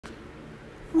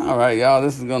All right, y'all,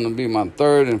 this is going to be my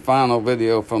third and final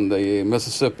video from the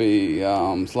Mississippi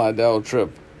Slidell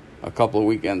trip a couple of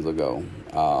weekends ago.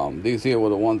 These here were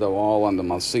the ones that were all under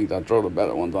my seat. I throw the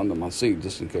better ones under my seat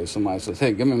just in case somebody says,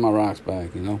 hey, give me my rocks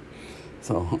back, you know.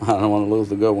 So I don't want to lose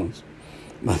the good ones.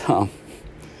 But,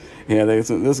 yeah, this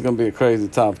is going to be a crazy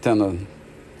top 10 or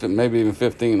maybe even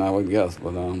 15, I would guess.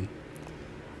 But,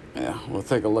 yeah, we'll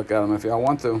take a look at them if y'all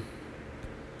want to.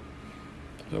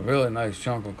 It's a really nice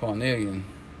chunk of cornelian.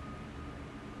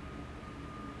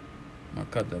 I'll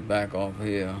cut the back off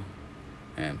here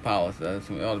and polish that.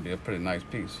 So it ought to be a pretty nice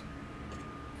piece.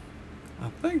 I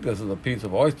think this is a piece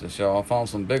of oyster shell. I found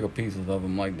some bigger pieces of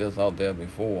them like this out there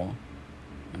before,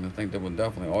 and I think they were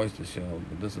definitely oyster shells,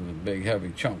 but this is a big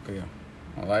heavy chunk here.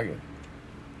 I like it.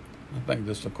 I think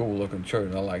this is a cool looking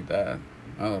chert. I like that.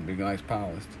 That'll be nice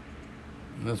polished.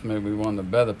 This may be one of the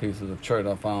better pieces of chert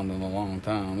I found in a long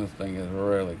time. This thing is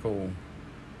really cool.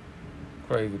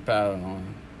 Crazy pattern on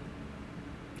it.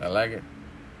 I like it.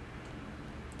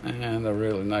 And a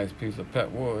really nice piece of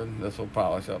pet wood. This will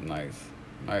polish up nice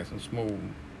and smooth.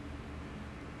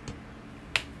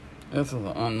 This is an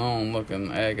unknown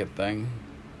looking agate thing.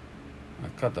 I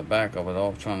cut the back of it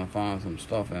off trying to find some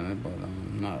stuff in it, but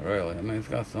not really. I mean, it's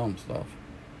got some stuff.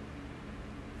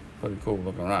 Pretty cool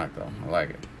looking rock though. I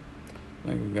like it. I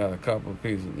think we got a couple of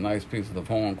pieces, nice pieces of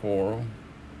horn coral.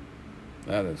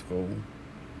 That is cool.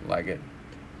 Like it.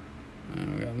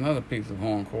 And we got another piece of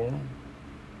horn coral.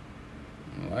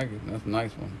 I like it. That's a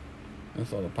nice one.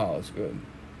 This ought to polish good.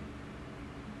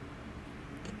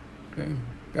 Okay.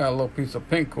 Got a little piece of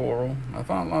pink coral. I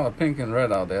found a lot of pink and red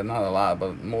out there. Not a lot,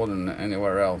 but more than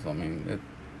anywhere else. I mean,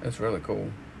 it's really cool.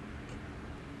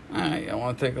 Alright, I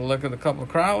want to take a look at a couple of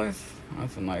Crowleys.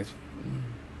 That's a nice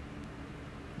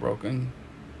broken.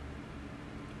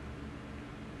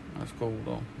 That's cool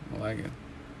though. I like it.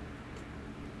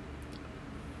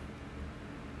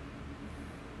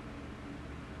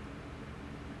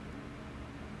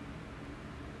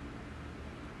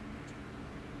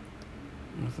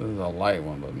 This is a light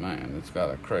one, but man, it's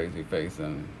got a crazy face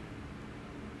in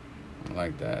it. I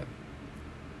like that.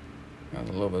 Got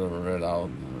a little bit of a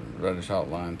reddish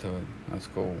outline to it. That's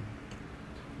cool.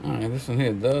 Alright, this one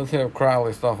here does have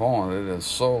Crowley stuff on it. It is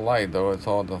so light though, it's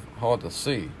hard to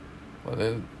see. But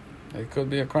it could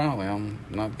be a Crowley. I'm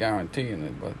not guaranteeing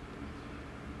it, but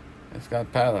it's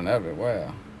got pattern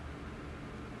everywhere.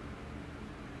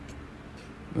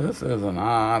 This is an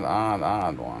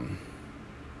odd one.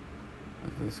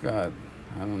 It's got,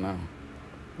 I don't know,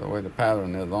 the way the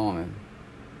pattern is on it.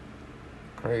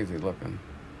 Crazy looking.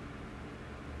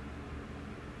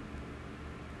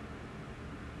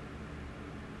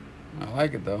 I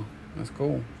like it though. It's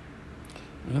cool.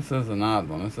 This is an odd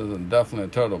one. This is definitely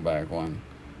a turtleback one.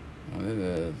 But it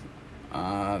is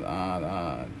odd.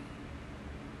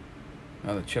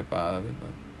 Got a chip out of it,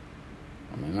 but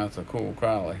I mean that's a cool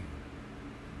Crowley.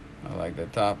 I like the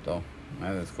top though.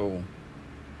 That is cool.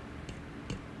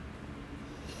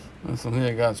 This one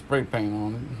here got spray paint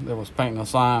on it. There was paint a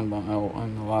sign, but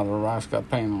and a lot of the rocks got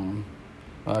paint on them.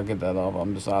 I'll get that off.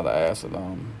 I'm just out of acid.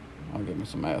 I'll get me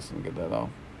some acid and get that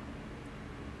off.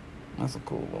 That's a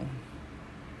cool one.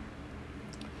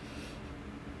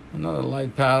 Another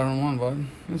light pattern one,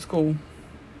 but it's cool.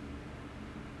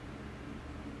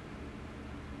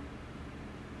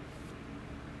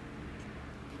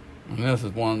 And this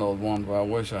is one of those ones where I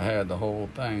wish I had the whole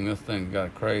thing. This thing's got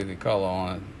a crazy color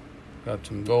on it. Got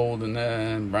some gold in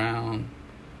there and brown,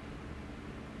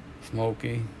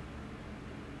 smoky,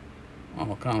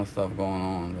 all kind of stuff going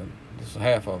on, but just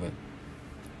half of it.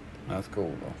 That's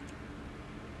cool though.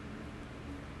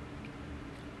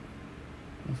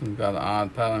 This one's got an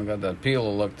odd pattern, got that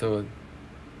peeler look to it.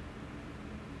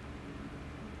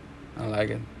 I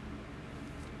like it.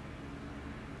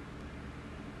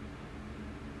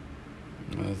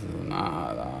 This is an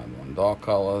odd one. Dark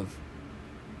colors.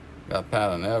 Got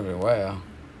pattern everywhere.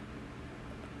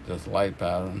 Just light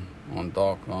pattern on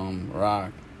dark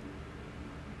rock.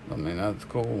 I mean, that's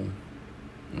cool.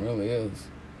 It really is.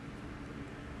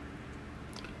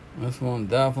 This one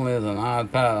definitely is an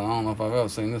odd pattern. I don't know if I've ever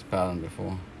seen this pattern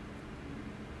before.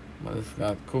 But it's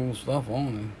got cool stuff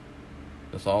on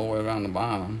it. Just all the way around the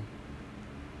bottom.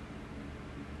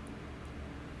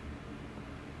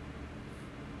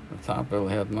 The top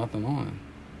really has nothing on it.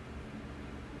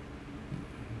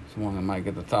 It's one that might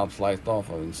get the top sliced off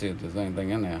of it and see if there's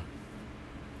anything in there.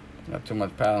 Got too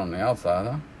much pattern on the outside,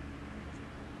 huh?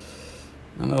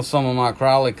 I know some of my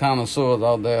Crowley connoisseurs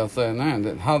out there saying,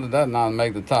 man, how did that not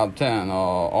make the top 10?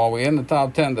 Or are we in the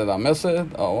top 10? Did I miss it?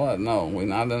 Or what? No, we're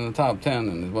not in the top 10.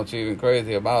 And what's even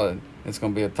crazy about it, it's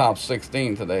going to be a top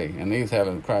 16 today, and these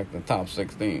haven't cracked the top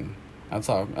 16. That's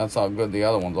how good the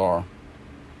other ones are.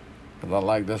 Because I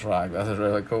like this rock. That is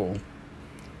really cool.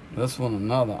 This one,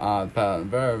 another odd pattern.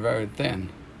 Very, very thin.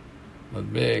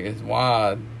 But big. It's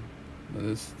wide, but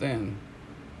it's thin.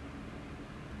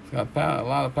 It's got a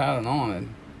lot of pattern on it.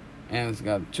 And it's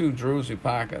got 2 druzy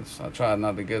pockets. I tried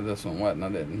not to get this one wet, and I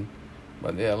didn't.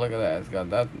 But yeah, look at that. It's got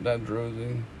that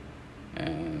druzy.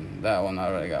 And that one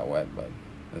already got wet, but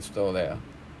it's still there.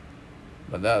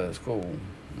 But that is cool.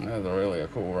 That's really a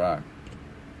cool rock.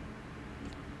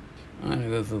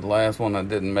 This is the last one that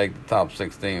didn't make the top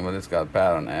 16, but it's got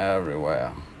pattern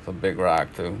everywhere. It's a big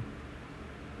rock, too.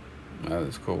 That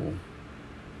is cool.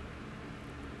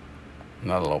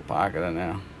 Another little pocket in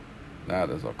there. That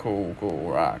is a cool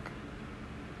rock.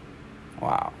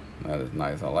 Wow, that is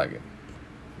nice. I like it.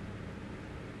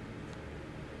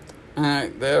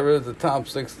 Alright, there is the top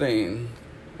 16.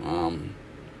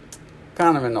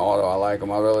 Kind of in the order I like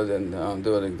them. I really didn't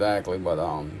do it exactly, but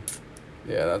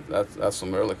yeah, that's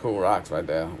some really cool rocks right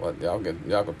there. But y'all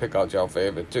can pick out your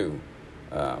favorite too.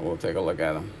 We'll take a look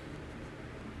at them.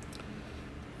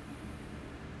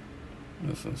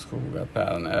 This one's cool. Got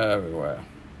pattern everywhere.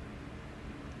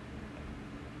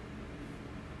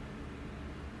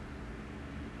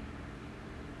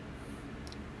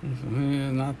 This one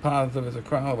here, not positive it's a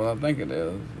Crowley, but I think it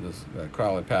is. This got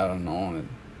Crowley pattern on it.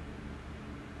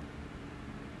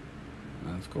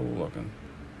 That's cool looking.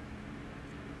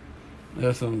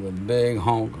 This one's a big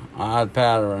honk, odd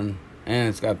pattern, and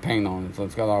it's got paint on it, so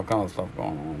it's got all kinds of stuff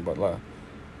going on. But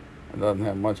it doesn't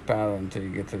have much pattern until you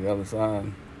get to the other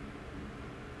side.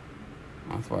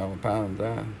 That's where all the pattern's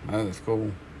at. That is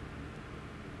cool.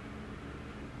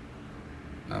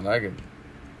 I like it.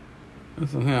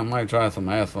 This one here, I might try some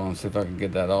asphalt and see if I can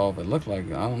get that off. It looks like,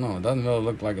 I don't know, it doesn't really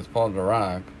look like it's part of the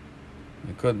rock.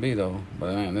 It could be though,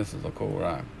 but man, this is a cool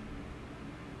rock.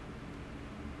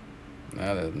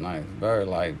 That is nice. Very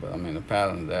light, but I mean the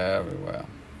pattern's everywhere.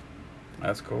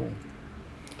 That's cool.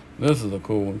 This is a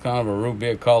cool one. Kind of a root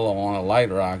beer color on a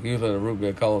light rock. Usually the root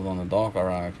beer color's on the darker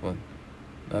rocks, but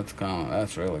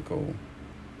that's really cool.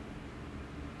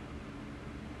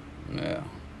 Yeah.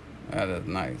 That is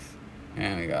nice.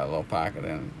 And it got a little pocket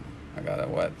in it. I got it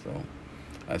wet, so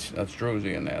that's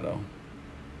druzy in there though.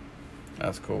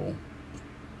 That's cool.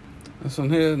 This one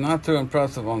here is not too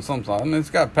impressive on some side. I mean, it's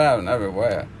got pattern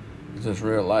everywhere. It's just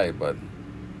real light, but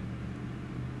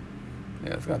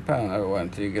yeah, it's got pattern everywhere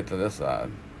until you get to this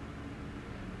side.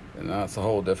 And that's a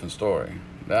whole different story.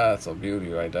 That's a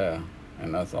beauty right there.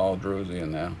 And that's all druzy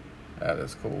in there. That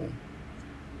is cool.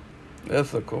 This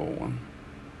is a cool one.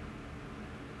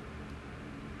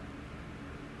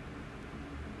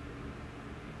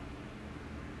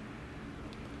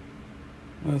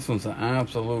 This one's an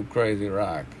absolute crazy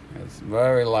rock. It's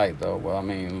very light though, but I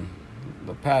mean,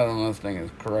 the pattern on this thing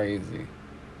is crazy.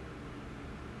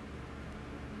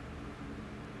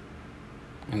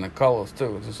 And the colors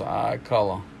too, it's just an odd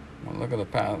color. Well, look at the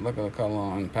pattern, look at the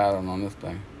color and pattern on this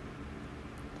thing.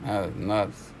 That is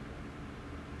nuts.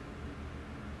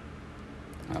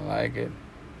 I like it.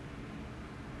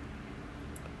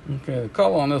 Okay, the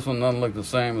color on this one doesn't look the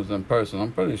same as in person.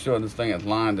 I'm pretty sure this thing is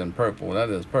lined in purple. That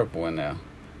is purple in there.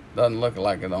 Doesn't look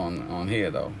like it on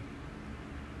here though.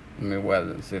 Let me wet it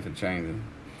and see if it changes.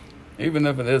 Even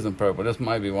if it isn't purple, this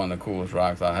might be one of the coolest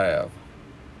rocks I have.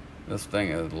 This thing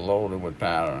is loaded with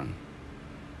pattern.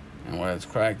 And where it's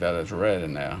cracked at, it's red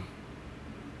in there.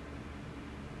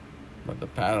 But the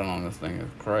pattern on this thing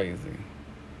is crazy.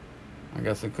 I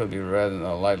guess it could be red,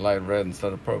 a light red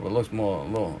instead of purple. It looks a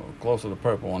little closer to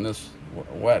purple on this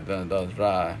wet than it does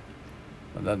dry.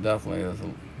 But that definitely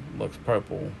looks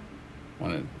purple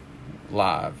when it's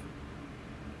live.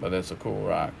 But it's a cool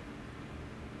rock.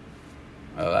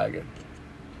 I like it.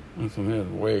 This one here is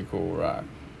a way cool rock.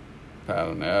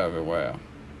 Pattern everywhere.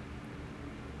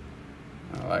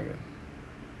 I like it.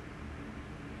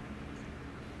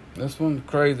 This one's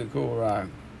crazy cool rock.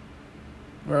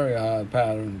 Very odd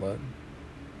pattern, but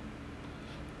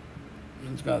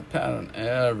it's got pattern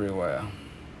everywhere.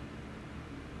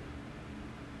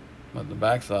 But the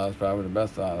backside is probably the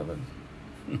best side of it.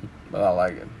 But I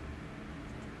like it.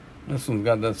 This one's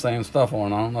got that same stuff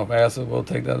on. I don't know if acid will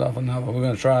take that off or not, but we're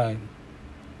going to try it.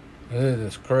 It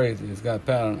is crazy. It's got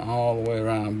pattern all the way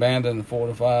around. Banded and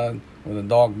fortified with a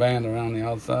dark band around the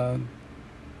outside.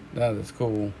 That is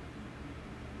cool.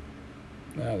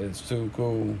 That is too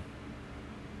cool.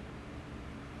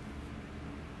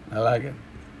 I like it.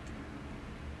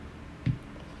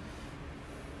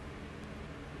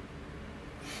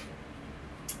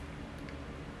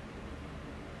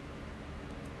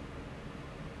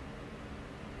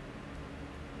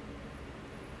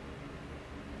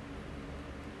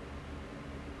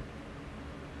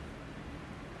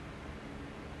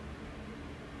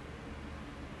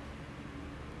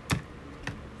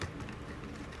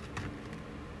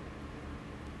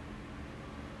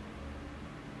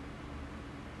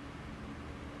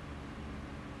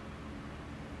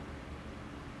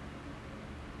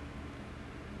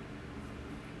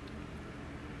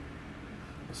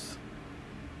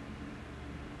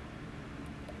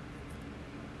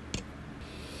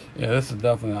 Yeah, this is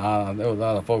definitely it was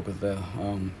out of focus there.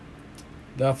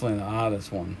 Definitely the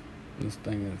oddest one. This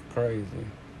thing is crazy.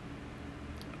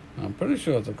 I'm pretty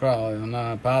sure it's a Crowley. I'm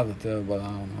not positive, but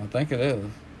I think it is.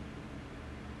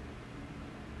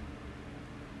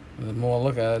 The more I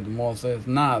look at it, the more I say it's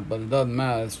not, but it doesn't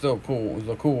matter. It's still cool. It's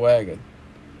a cool agate.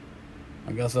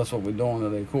 I guess that's what we're doing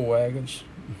today, cool agates.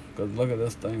 Because look at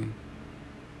this thing.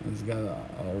 It's got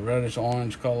a reddish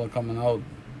orange color coming out.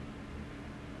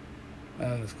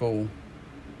 That is cool.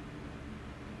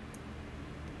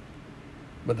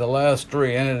 But the last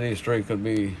three, any of these three could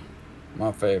be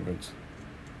my favorites.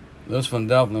 This one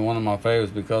definitely one of my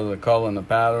favorites because of the color and the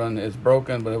pattern. It's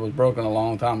broken, but it was broken a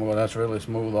long time ago. That's really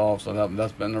smooth off, so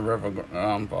that's been in the river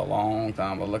for a long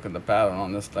time. But look at the pattern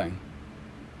on this thing.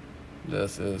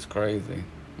 This is crazy.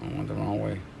 I went the wrong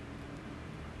way.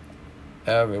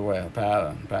 Everywhere,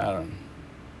 pattern.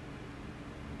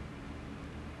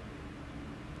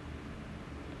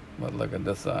 But look at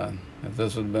this side. If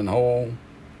this had been whole,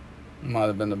 it might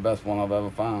have been the best one I've ever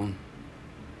found.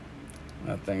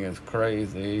 That thing is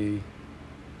crazy.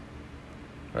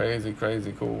 Crazy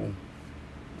cool.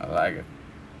 I like it.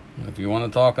 If you want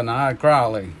to talk an odd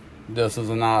Crowley, this is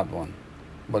an odd one.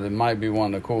 But it might be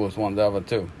one of the coolest ones ever,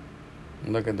 too.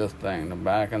 Look at this thing. The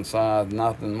back and side,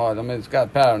 nothing much. I mean, it's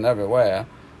got pattern everywhere,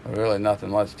 but really nothing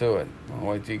much to it.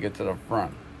 Wait till you get to the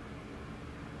front.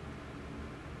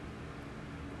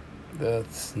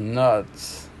 That's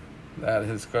nuts. That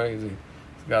is crazy.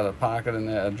 It's got a pocket in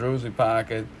there, a druzy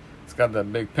pocket. It's got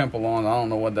that big pimple on it. I don't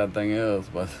know what that thing is,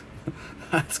 but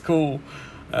that's cool.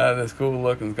 That is cool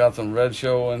looking. It's got some red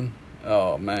showing.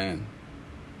 Oh, man.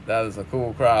 That is a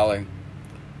cool Crowley.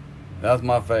 That's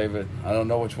my favorite. I don't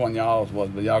know which one y'all's was,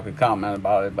 but y'all could comment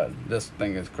about it, but this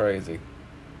thing is crazy.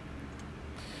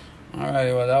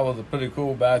 Alrighty, well, that was a pretty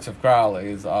cool batch of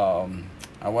Crowleys.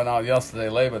 I went out yesterday,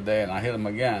 Labor Day, and I hit them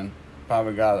again. I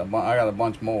got a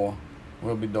bunch more.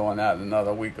 We'll be doing that in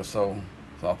another week or so.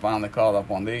 So I finally caught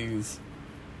up on these.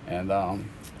 And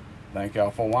thank y'all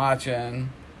for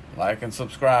watching. Like and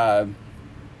subscribe.